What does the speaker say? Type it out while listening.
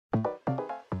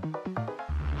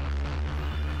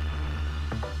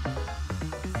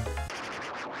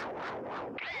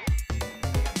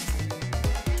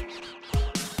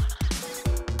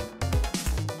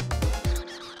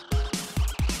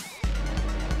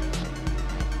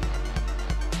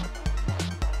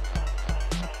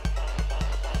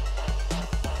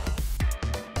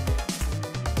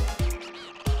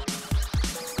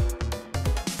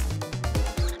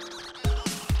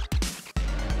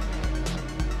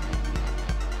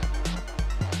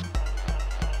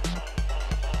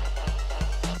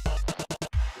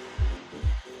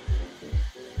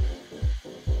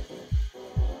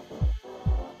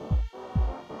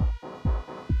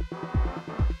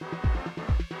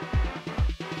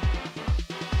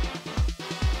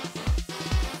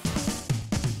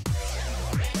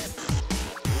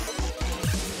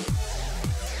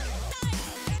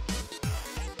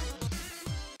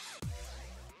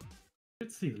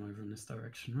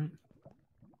direction,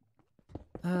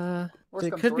 right? Worst It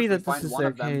comes could to be worst, we that this find is one their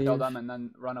of them, kill cave. them, and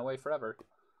then run away forever.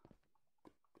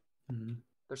 right?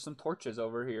 There's some torches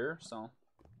over here, so...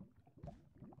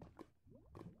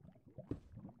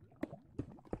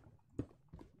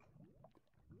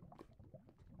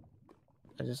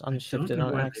 I just I don't unshifted know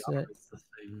on where accident. they are is the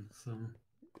thing, so...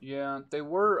 Yeah, they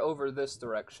were over this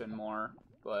direction more,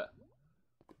 but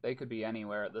they could be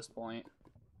anywhere at this point.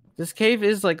 This cave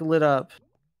is like lit up.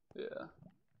 Yeah.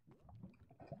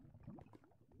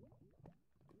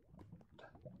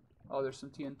 Oh, there's some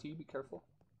TNT, be careful.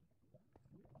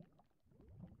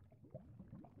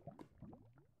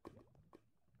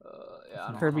 Yeah,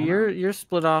 I don't Kirby, know. you're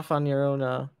split off on your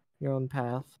own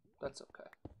path. That's okay.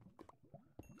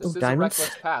 This is diamonds? a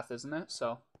reckless path, isn't it?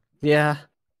 So... Yeah.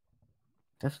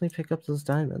 Definitely pick up those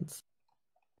diamonds.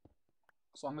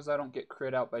 As long as I don't get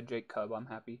crit out by Jacob, I'm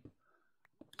happy.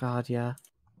 God, yeah.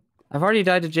 I've already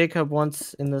died to Jacob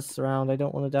once in this round. I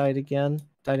don't want to die to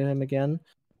him again.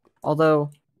 Although,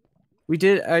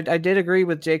 I did agree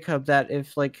with Jacob that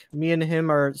if like me and him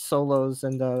are solos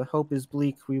and Hope is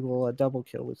bleak, we will double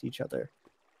kill with each other.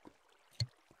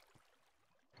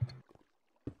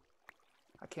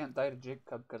 I can't die to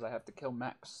Jacob because I have to kill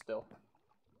Max still.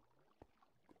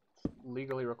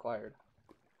 Legally required.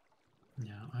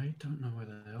 Yeah, I don't know where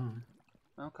they are.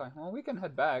 Okay, well we can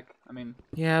head back. I mean,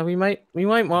 Yeah, we might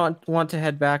want to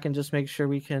head back and just make sure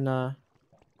we can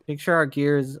make sure our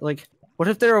gear is like. What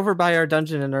if they're over by our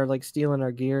dungeon and are like stealing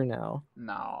our gear now?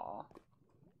 no.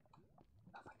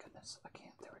 Oh my goodness, I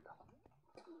can't. There we go.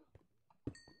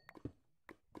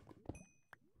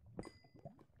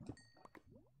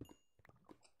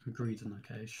 Agreed on the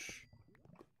cache.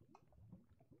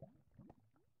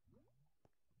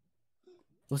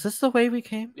 Was this the way we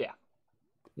came? Yeah.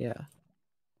 Yeah.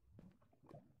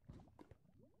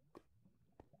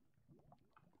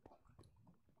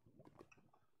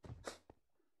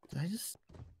 Did I just...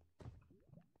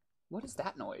 What is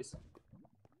that noise?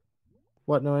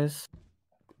 What noise?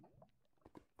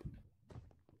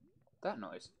 That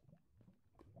noise.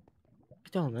 I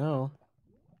don't know.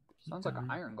 Sounds like an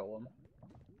iron golem.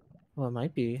 Well, it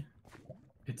might be.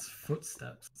 It's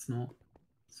footsteps, it's not.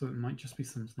 So it might just be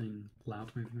something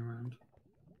loud moving around.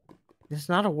 It's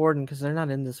not a warden because they're not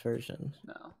in this version.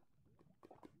 No.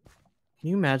 Can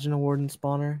you imagine a warden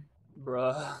spawner?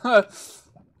 Bruh.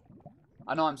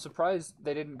 I know, I'm surprised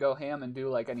they didn't go ham and do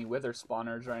like any wither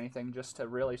spawners or anything just to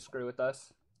really screw with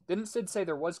us. Didn't Sid say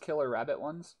there was killer rabbit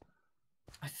ones?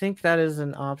 I think that is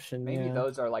an option. Maybe yeah.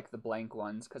 those are like the blank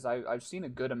ones, because I've seen a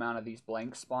good amount of these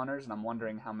blank spawners, and I'm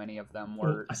wondering how many of them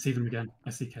were... Oh, I see them again. I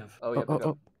see Kev. Oh, yeah,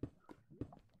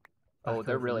 Back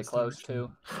they're over really this close, direction.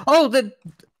 too. Oh,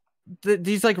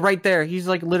 he's like right there. He's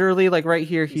like literally like right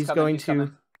here. He's going to...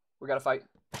 coming. We gotta fight.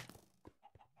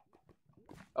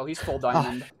 Oh, he's full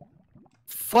diamond. Oh,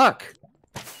 fuck!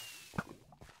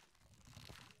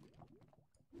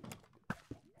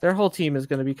 Their whole team is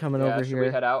gonna be coming over should here.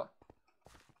 we head out?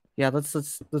 Yeah,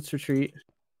 let's retreat.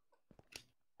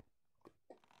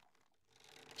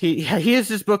 He is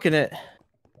just booking it.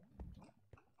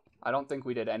 I don't think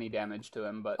we did any damage to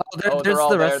him, but there's they're all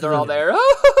the there. rest of They're all them. there.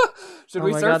 Should Oh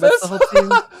we my surface? God, that's the whole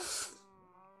team.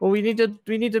 Well, we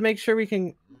need to make sure we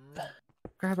can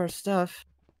grab our stuff.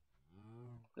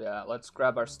 Yeah, let's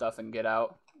grab our stuff and get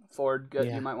out. Ford, Yeah.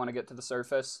 you might want to get to the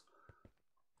surface.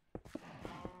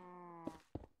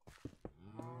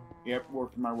 Yep,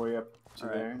 working my way up to All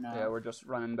right. there now. Yeah, we're just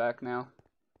running back now.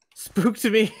 Spooked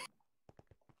me.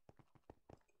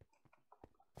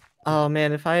 Oh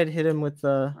man, if I had hit him with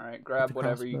the... All right, grab the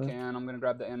whatever you crossbow. can. I'm gonna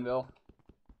grab the anvil.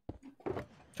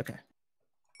 Okay.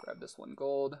 Grab this one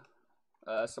gold.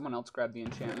 Someone else grab the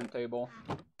enchantment table.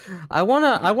 I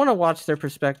wanna watch their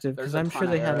perspective There's because a I'm ton sure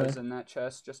of they had arrows a... in that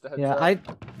chest. Just a heads Yeah,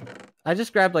 up. I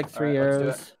just grabbed like 3 Alright, let's do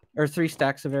arrows or 3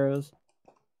 stacks of arrows.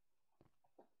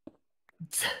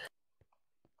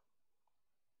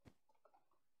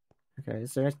 Okay,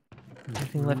 is there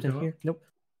anything left in here? Nope.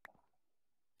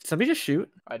 Did somebody just shoot?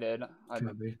 I did. I'm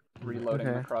Maybe. reloading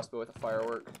the Okay. crossbow with a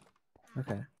firework.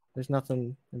 Okay. There's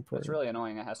nothing important. It's really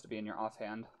annoying. It has to be in your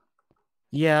offhand.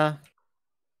 Yeah.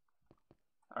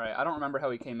 All right. I don't remember how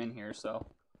we came in here, so.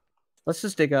 Let's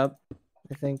just dig up,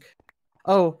 I think.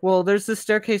 Oh, well, there's this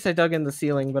staircase I dug in the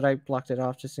ceiling, but I blocked it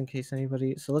off just in case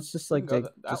anybody... So let's just, like, We can dig...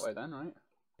 go that way then, right?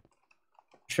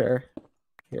 Sure.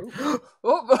 Here.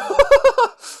 Oh!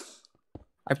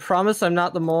 I promise I'm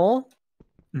not the mole.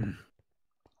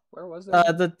 Where was it?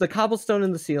 The cobblestone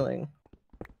in the ceiling.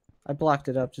 I blocked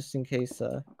it up just in case.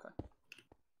 Okay.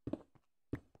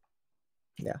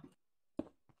 Yeah.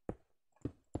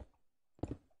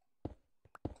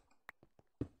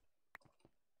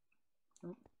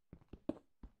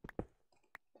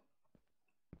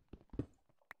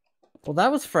 Well,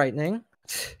 that was frightening.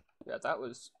 Yeah, that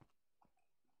was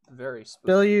very spooky.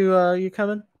 Bill, you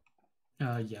coming?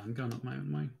 Yeah, I'm going up my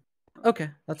own way. Okay,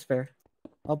 that's fair.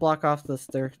 I'll block off the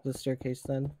staircase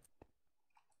then.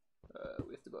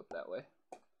 We have to go up that way.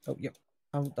 Oh, yep.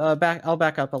 I'll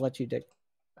back up. I'll let you dig.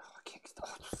 Oh, I can't get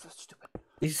so stupid.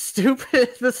 He's stupid.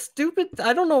 The stupid.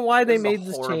 I don't know why they made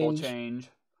this horrible change.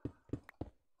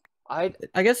 I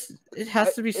guess it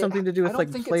has to be something to do with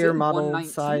like player model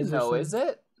size or something. Is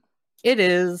it? It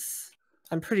is.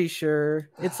 I'm pretty sure.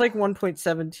 It's like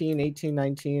 1.17, 18,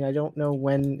 19. I don't know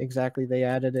when exactly they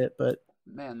added it, but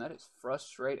man, that is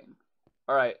frustrating.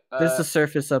 All right. There's the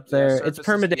surface up there. Surface it's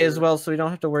permaday is as well, so we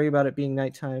don't have to worry about it being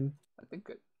nighttime. I think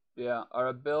it. Yeah. All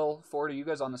right, Bill, Ford, are you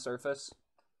guys on the surface?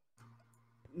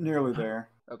 Nearly there.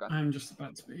 Okay. I'm just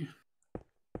about to be.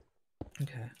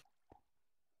 Okay.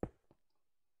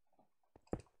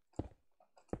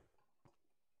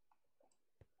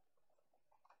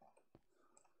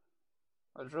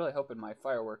 I was really hoping my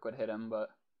firework would hit him, but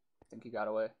I think he got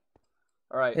away.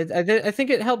 All right. I think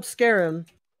it helped scare him.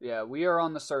 Yeah, we are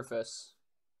on the surface.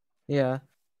 Yeah.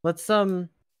 Let's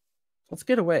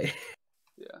get away.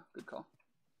 Yeah, good call.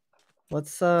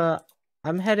 Let's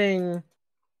I'm heading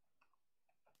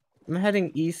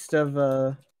east of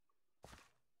the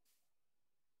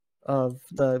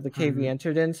cave we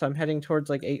entered in, so I'm heading towards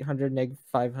like 800 neg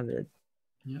 500.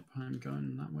 Yep, I'm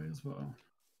going that way as well.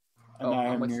 And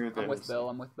I'm with Bill.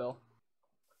 I'm with Bill.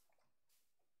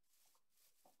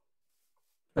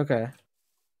 Okay.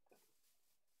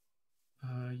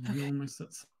 You're almost at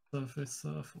surface,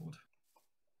 Ford.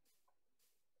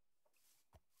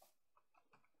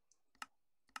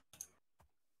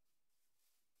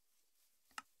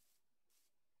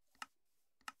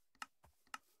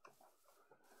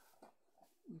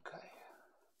 Okay.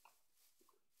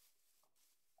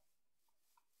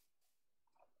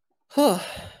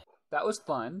 That was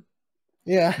fun.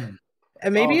 Yeah.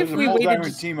 And maybe if we waited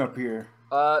just... team up here.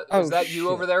 Is that you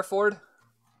over there, Ford?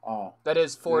 Oh. That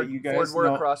is Ford. You guys Ford,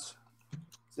 we're across.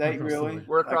 Is that really?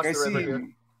 We're across the river here.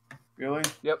 Really?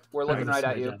 Yep, we're looking right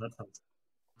at you. Yeah,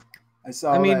 I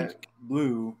saw that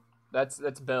blue. That's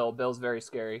Bill. Bill's very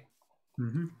scary.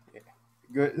 Mm-hmm. Yeah.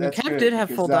 Good. That's Kev good, did have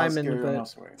full diamond, but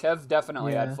Kev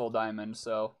definitely had full diamond,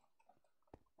 so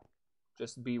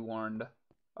just be warned.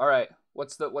 All right,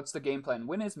 what's the game plan?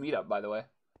 When is Meetup, by the way?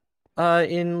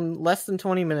 In less than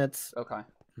 20 minutes. Okay.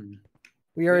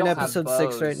 We are in episode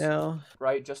 6 right now.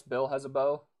 Right, just Bill has a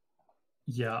bow.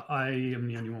 Yeah, I am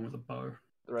the only one with a bow.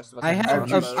 The rest of us I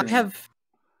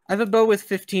have a bow with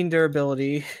 15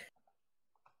 durability.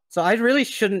 So I really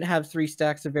shouldn't have 3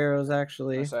 stacks of arrows,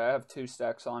 actually. I have 2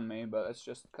 stacks on me, but it's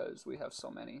just because we have so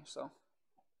many, so.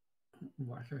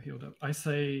 Wacko healed up. I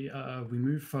say we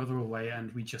move further away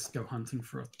and we just go hunting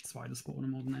for a spider spawner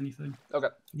more than anything. Okay.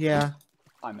 Yeah.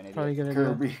 I'm an idiot. Probably gonna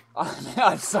Kirby.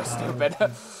 I'm so stupid.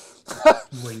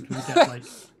 Wait, can we get like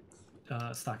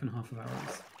a stack and a half of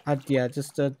arrows? Yeah,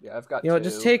 just yeah, I've got. You know,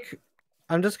 just take.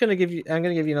 I'm gonna give you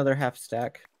another half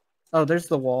stack. Oh, there's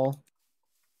the wall.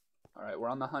 All right, we're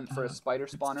on the hunt for a spider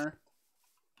spawner.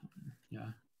 Yeah.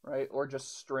 Right, or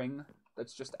just string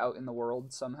that's just out in the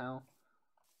world somehow.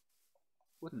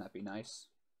 Wouldn't that be nice?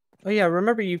 Oh yeah,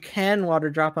 remember you can water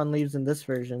drop on leaves in this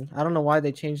version. I don't know why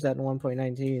they changed that in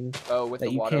 1.19. Oh, with the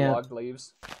waterlogged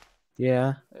leaves?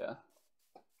 Yeah. Yeah.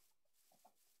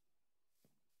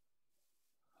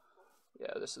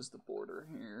 Yeah, this is the border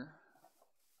here.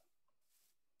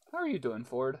 How are you doing,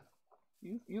 Ford?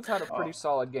 You've had a pretty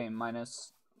solid game,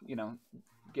 minus, you know,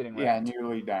 getting wrecked. Yeah,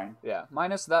 nearly dying. Yeah,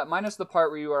 minus the part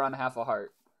where you were on half a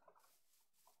heart.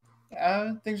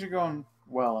 Things are going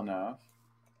well enough.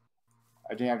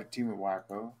 I didn't have to team with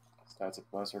Wacko, so that's a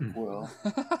plus, or Quill.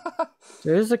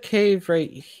 There's a cave right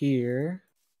here,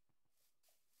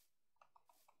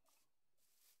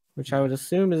 which I would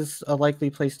assume is a likely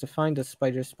place to find a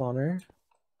spider spawner.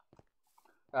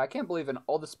 I can't believe in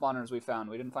all the spawners we found,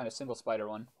 we didn't find a single spider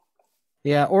one.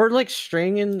 Yeah, or like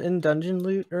string in dungeon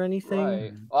loot or anything.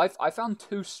 Right. Well, I found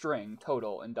 2 string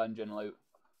total in dungeon loot.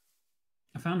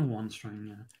 I found 1 string,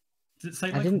 yeah. Does it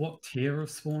say like what tier of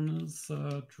spawners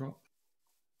drop?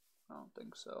 I don't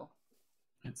think so.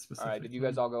 It's Alright, did you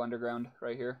guys all go underground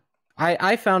right here?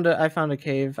 I found a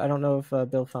cave. I don't know if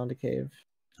Bill found a cave.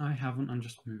 I haven't. I'm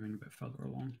just moving a bit further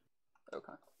along.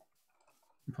 Okay.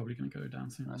 I'm probably going to go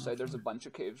down soon. I'll say there's a bunch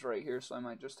of caves right here, so I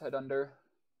might just head under.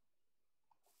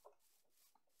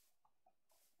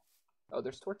 Oh,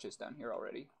 there's torches down here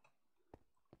already.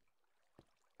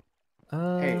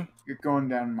 Hey, you're going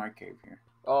down my cave here.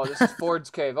 Oh, this is Ford's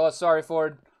cave. Oh, sorry,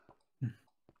 Ford.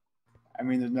 I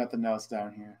mean, there's nothing else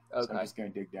down here. Okay. So I'm just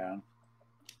going to dig down.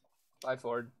 Bye,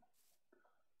 Ford.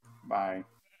 Bye.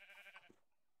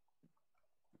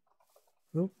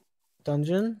 Oop.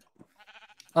 Dungeon.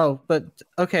 Oh, but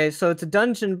okay, so it's a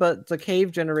dungeon, but the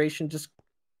cave generation just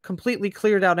completely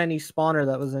cleared out any spawner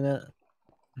that was in it.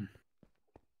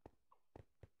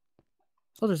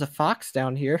 Oh, there's a fox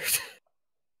down here.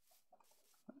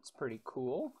 That's pretty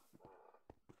cool.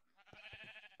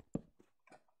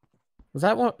 Was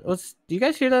that one? Do you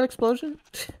guys hear that explosion?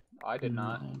 I did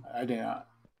not. No. I did not.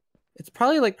 It's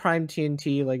probably like prime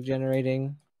TNT, like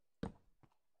generating.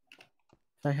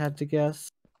 If I had to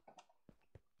guess.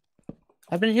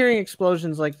 I've been hearing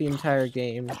explosions like the entire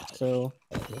game, so.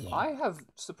 I have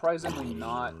surprisingly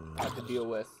not had to deal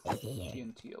with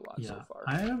TNT a lot Yeah, so far.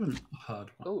 I haven't heard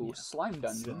one. Oh, yet, slime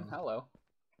dungeon. so- Hello.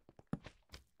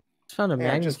 Just found a Hey, I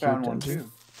magma just cube found one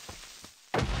dungeon.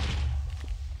 too.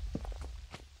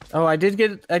 Oh, I did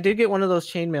get one of those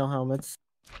chainmail helmets.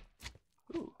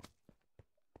 Ooh.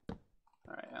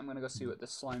 Alright, I'm gonna go see what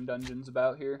this slime dungeon's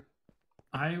about here.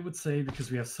 I would say because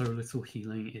we have so little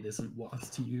healing, it isn't wise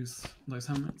to use those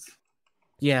helmets.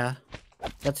 Yeah,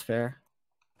 that's fair.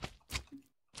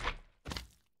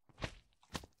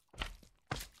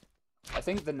 I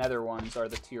think the nether ones are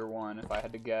the tier 1, if I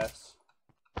had to guess.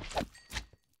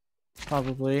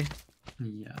 Probably.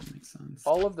 Yeah, makes sense.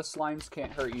 All of the slimes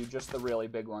can't hurt you, just the really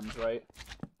big ones, right?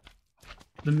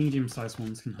 The medium-sized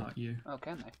ones can hurt you, Oh,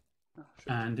 can they? Oh,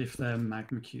 sure. and if they're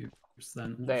magma cubes,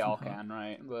 then They all hurt. can,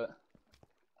 right? But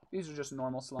these are just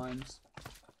normal slimes.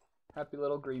 Happy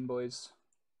little green boys.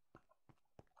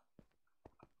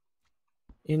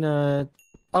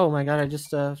 Oh my god, I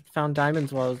just found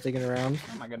diamonds while I was digging around.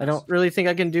 Oh my I goodness. don't really think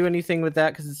I can do anything with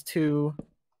that because it's too.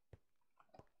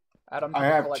 Add 'em to I the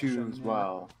have collection, 2 as yeah.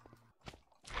 well.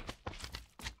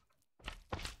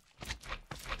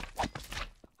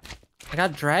 I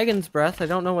got dragon's breath. I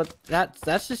don't know what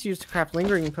that's just used to craft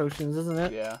lingering potions, isn't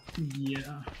it? Yeah.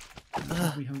 Yeah.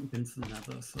 Ugh. We haven't been to the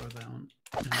nether, so they aren't.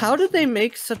 How did they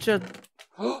make such a?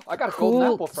 I got a golden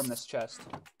Cool. apple from this chest.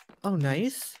 Oh,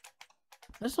 nice.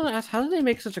 I just want to ask, how did they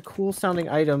make such a cool sounding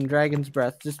item, dragon's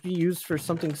breath, just be used for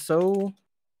something so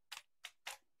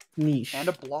niche? And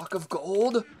a block of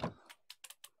gold?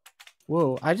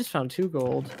 Whoa! I just found 2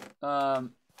 gold.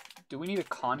 Do we need a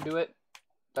conduit?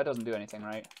 That doesn't do anything,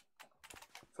 right?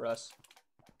 For us.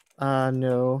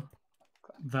 No.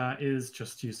 That is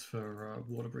just used for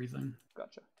water breathing.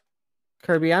 Gotcha.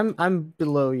 Kirby, I'm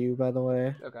below you, by the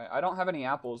way. Okay, I don't have any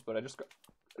apples, but I just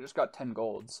got 10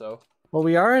 gold, so Well,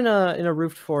 we are in a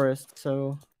roofed forest,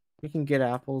 so we can get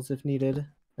apples if needed.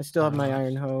 I still have my Nice.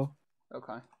 iron hoe.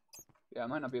 okay. Yeah, it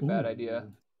might not be a bad idea.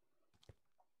 Ooh.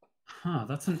 Huh,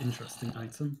 that's an interesting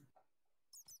item.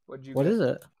 What'd you What get? is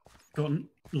it? Got a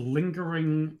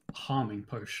lingering harming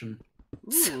potion.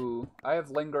 Ooh, I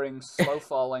have lingering, slow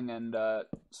falling, and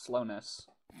slowness.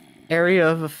 Area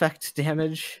of effect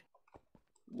damage.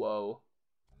 Whoa.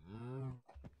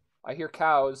 I hear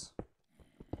cows.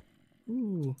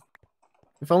 Ooh.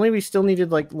 If only we still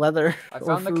needed like leather. I or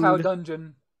found the cow food.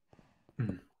 dungeon.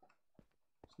 Hmm.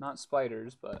 It's not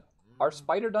spiders, but are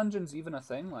spider dungeons even a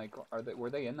thing? Like, were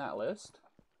they in that list?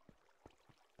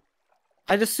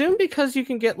 I'd assume because you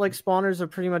can get like spawners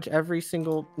of pretty much every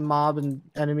single mob and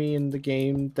enemy in the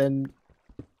game, then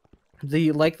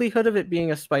the likelihood of it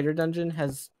being a spider dungeon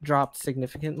has dropped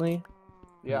significantly.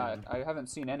 Yeah, I haven't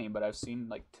seen any, but I've seen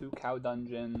like 2 cow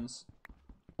dungeons.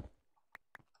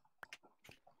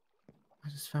 I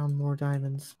just found more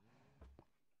diamonds.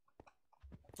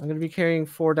 I'm gonna be carrying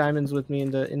 4 diamonds with me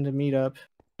into Meetup.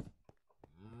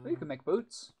 Oh, you can make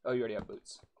boots. Oh, you already have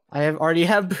boots. I already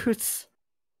have boots.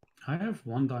 I have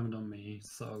 1 diamond on me,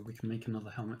 so we can make another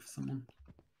helmet for someone.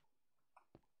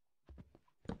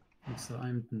 Also,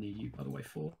 I'm near you, by the way,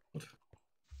 Ford.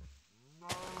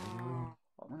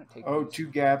 I'm gonna take Oh, these. 2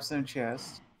 gaps in a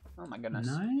chest. Oh my goodness.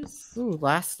 Nice. Ooh,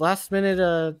 last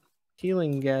minute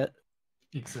healing get.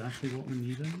 Exactly what we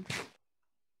needed.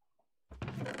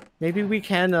 Maybe we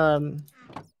can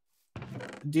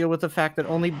deal with the fact that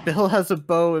only Bill has a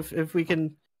bow if we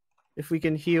can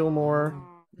heal more.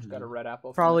 Just got a red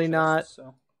apple. Probably from the not. chest,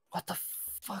 So. What the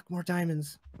fuck? More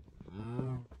diamonds.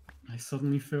 I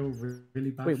suddenly feel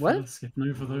really bad Wait, for what? skipping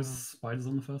over those spiders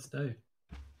on the first day.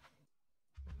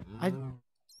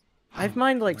 I've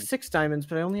mined like 6 diamonds,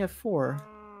 but I only have 4.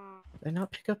 Did I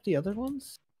not pick up the other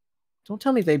ones? Don't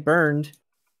tell me they burned.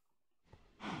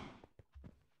 I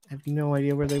have no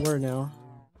idea where they were now.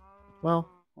 Well,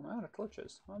 I'm out of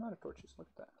torches. I'm out of torches. Look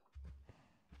at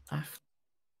that.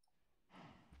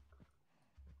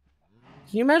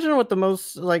 Can you imagine what the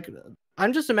most like?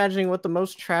 I'm just imagining what the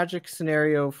most tragic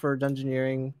scenario for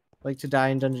Dungeoneering, like to die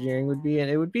in Dungeoneering, would be, and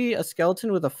it would be a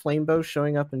skeleton with a flame bow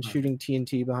showing up and shooting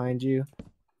TNT behind you.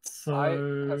 So I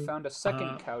have found a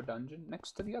second cow dungeon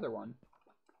next to the other one.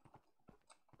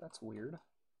 That's weird.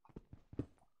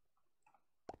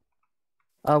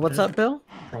 What's up, Bill?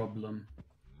 Problem.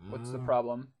 What's the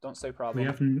problem? Don't say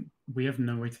problem. We have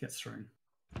no way to get string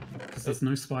because there's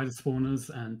no spider spawners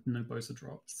and no bosa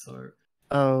drops. So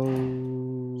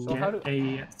Oh. get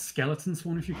a skeleton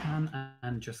spawn if you can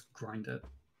and just grind it.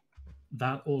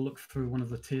 That or look through one of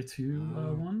the tier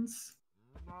 2 ones.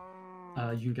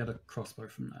 You can get a crossbow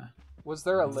from there. Was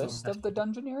there a list of the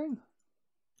Dungeoneering?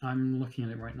 I'm looking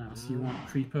at it right now. So you want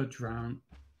creeper, drown,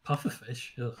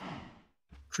 pufferfish, ugh.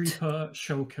 Creeper,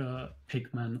 shulker,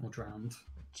 pigman, or drowned.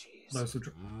 Jeez.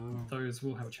 Those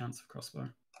will have a chance of crossbow.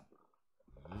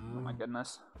 Oh my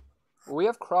goodness. Well, we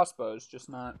have crossbows, just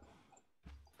not.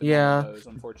 Yeah. Those,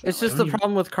 unfortunately. It's just the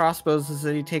problem with crossbows is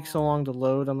that they take so long to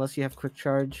load unless you have quick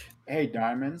charge. Hey,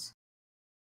 diamonds.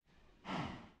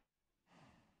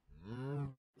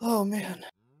 Oh man.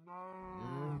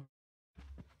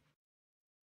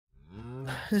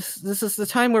 This is the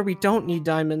time where we don't need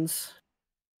diamonds.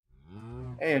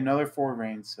 Hey, another 4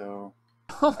 rain, so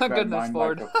Oh my I got goodness, mine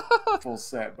Ford. like a full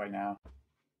set by now.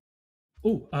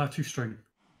 Oh, 2 string.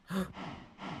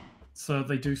 So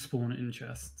they do spawn in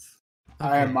chests.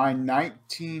 I have my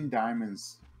 19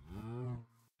 diamonds.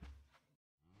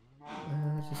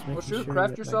 Just Well, making shoot, sure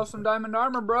craft that yourself some diamond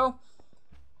armor, bro.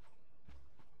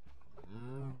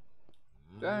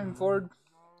 Dang, Ford.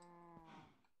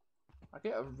 I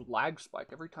get a lag spike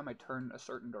every time I turn a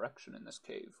certain direction in this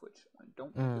cave, which I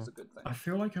don't think is a good thing. I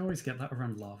feel like I always get that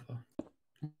around lava.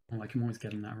 Like I'm always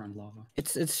getting that around lava.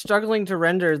 It's struggling to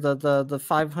render the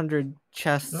 500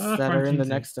 chests that are in the TNT.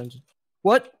 next dungeon.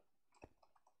 What?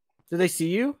 Do they see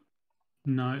you?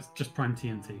 No, it's just prime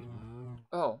TNT.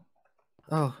 Oh,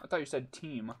 Oh. I thought you said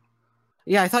team.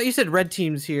 Yeah, I thought you said red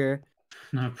team's here.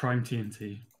 No, prime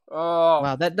TNT. Oh,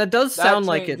 Wow, that does sound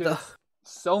like it though. changes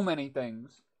so many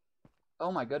things.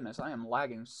 Oh my goodness, I am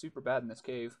lagging super bad in this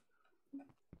cave.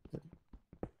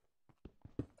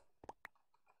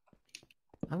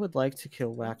 I would like to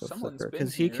kill Wacko Someone's Flipper been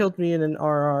because he here. killed me in an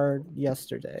RR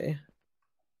yesterday.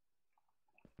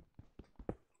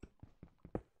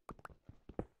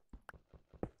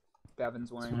 Gavin's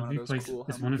Is wearing one of those cool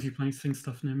is one of you placing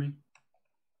stuff near me?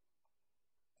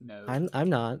 No, I'm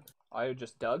not. I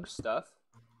just dug stuff.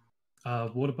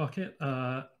 Water bucket,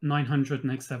 900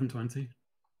 next 720.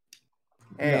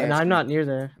 Hey, No, and I'm not near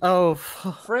there. Oh,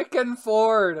 Frickin'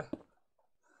 Ford!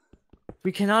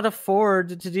 we cannot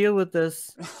afford to deal with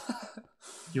this.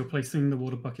 You're placing the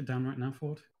water bucket down right now,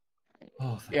 Ford?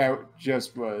 Oh, Yeah, it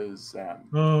just was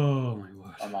oh my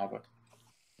word. on lava.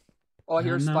 Oh, I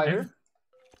hear a And now spider.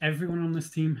 Everyone on this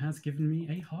team has given me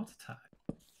a heart attack.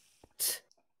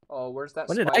 Oh, where's that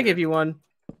When spider? did I give you one?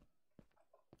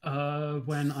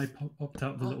 When I popped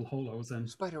out the little hole I was in.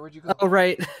 Spider, where'd you go? Oh,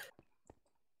 right.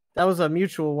 That was a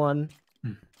mutual one.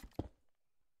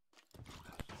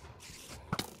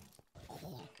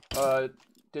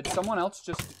 Did someone else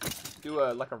just do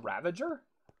a Ravager?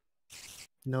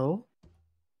 No.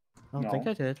 I don't think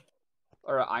No. I did.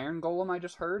 Or an Iron Golem I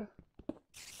just heard?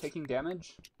 Taking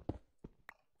damage?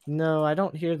 No, I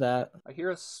don't hear that. I hear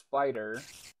a spider.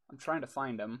 I'm trying to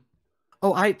find him.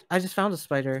 Oh, I just found a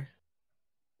spider.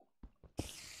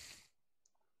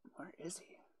 Where is he?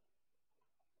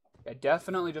 I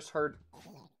definitely just heard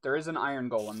there is an Iron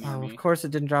Golem near Oh, me. of course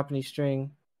it didn't drop any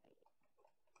string.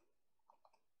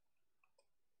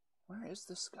 Where is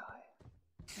this guy?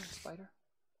 There's a spider.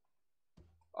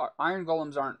 Iron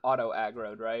Golems aren't auto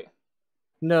aggroed, right?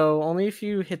 No, only if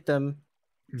you hit them.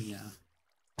 Yeah.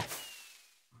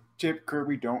 Chip,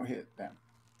 Kirby, don't hit them.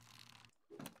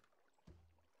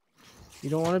 You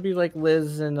don't want to be like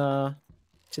Liz in To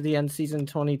the End season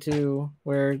 22,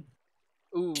 where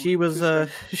Ooh, she was two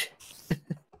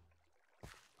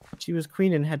she was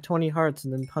queen and had 20 hearts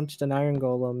and then punched an iron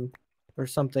golem or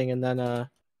something and then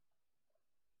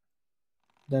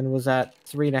was at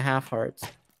 3.5 hearts.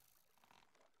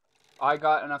 I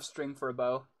got enough string for a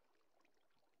bow.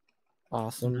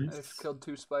 Awesome. I just killed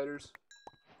 2 spiders.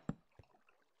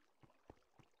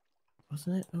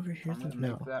 Wasn't it over here? I'm gonna No.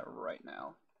 make that right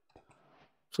now.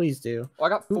 Please do. Well, I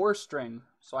got 4 string,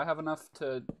 so I have enough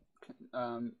to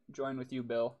join with you,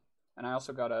 Bill. And I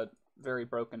also got a very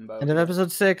broken bow. End of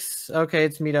episode 6. Okay,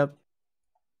 it's Meetup.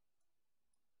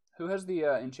 Who has the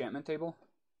enchantment table?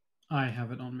 I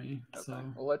have it on me, Okay. so...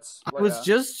 Well, let's. I was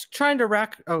just trying to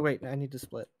rack... Oh, wait, I need to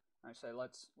split. I say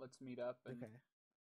let's meet up. And Okay.